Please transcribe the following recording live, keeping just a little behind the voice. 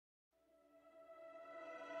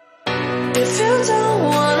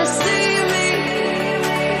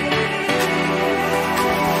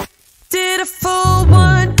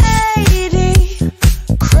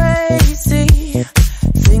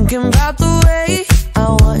way I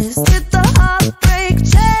was. Did the heartbreak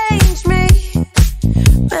change me?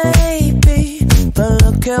 Maybe, but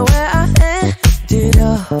look at where I ended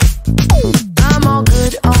up. I'm all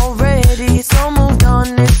good already, so moved on,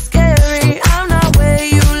 it's scary. I'm not where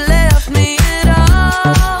you left me at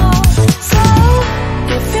all. So,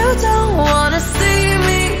 if you don't wanna see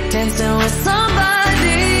me dancing with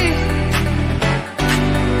somebody,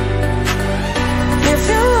 if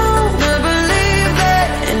you wanna believe that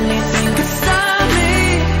anything could stop me,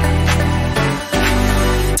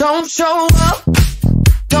 don't show up,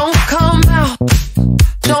 don't come out,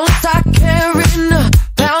 don't start caring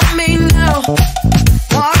about me now.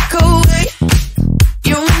 Walk away,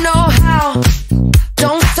 you know how.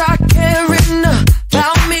 Don't start caring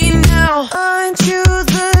about me now. Aren't you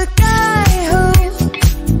the guy who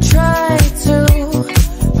tried to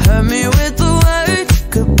hurt me with the word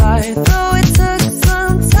goodbye? Though it took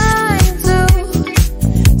some time to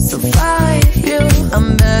survive you, I'm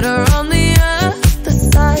better on the other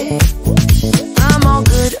side. I'm all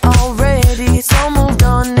good already, so moved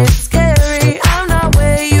on, it's scary. I'm not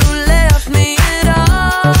where you left me at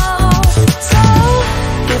all. So,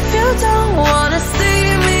 if you don't wanna see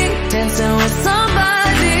me dancing with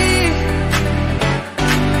somebody,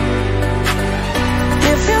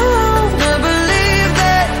 if you wanna believe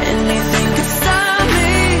that anything could stop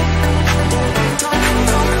me,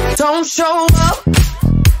 don't show up,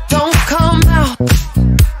 don't come out,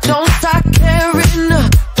 don't start caring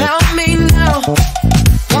about me now.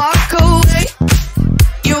 Walk away,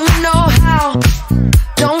 you know how.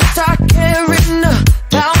 Don't start caring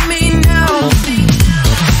about me now.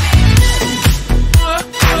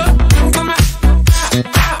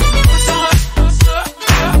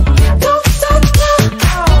 Don't stop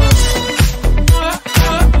now.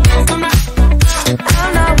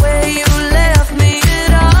 I'm not where you left me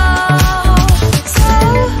at all. So,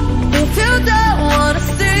 if you don't wanna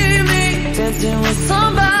see me dancing with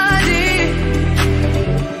somebody,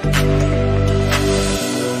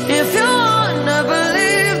 if you wanna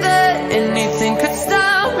believe that anything could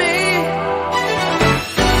stop me,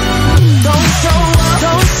 don't show up,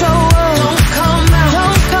 don't show up, don't come out,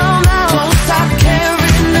 don't come out, don't stop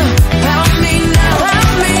caring about me now, about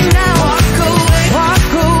me now.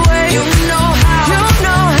 Walk away, you know how, you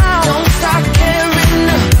know how. Don't stop caring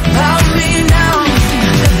about me now.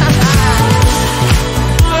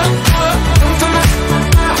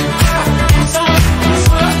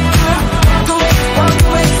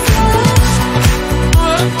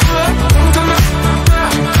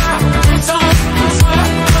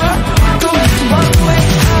 Walk away.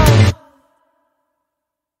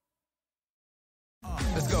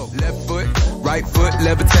 Let's go. Left foot, right foot,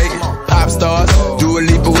 levitating. Pop stars, do a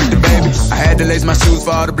Lipa with the baby. I had to lace my shoes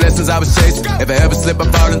for all the blessings I was chasing. If I ever slip, I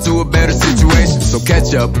fall into a better situation. So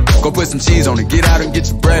catch up, go put some cheese on it, get out and get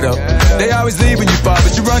your bread up. They always leave when you fall,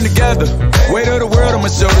 but you run together. Weight of the world on my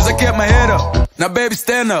shoulders, I kept my head up. Now baby,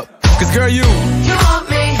 stand up, cause girl, you want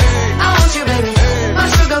me, I want you, baby. My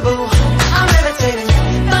sugar boo, I'm levitating.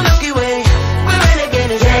 The Milky Way, we're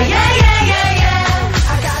renegading. Yeah, yeah, yeah, yeah,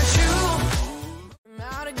 yeah. I got you. I'm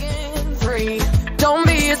out again, free. Don't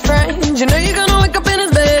be his friend. You know you're gonna wake up in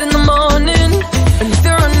his bed in the morning, and if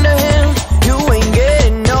you're under him, you ain't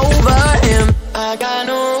getting over him. I got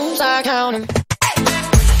no rules, I count 'em.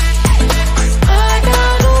 I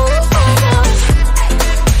got no rules, I count 'em.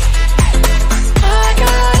 I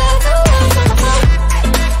got no rules, I count 'em.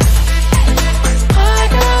 I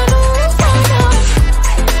got no rules, I count 'em.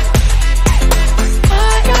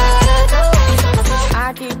 I got no rules, I count 'em.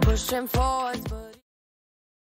 I keep pushing forwards, but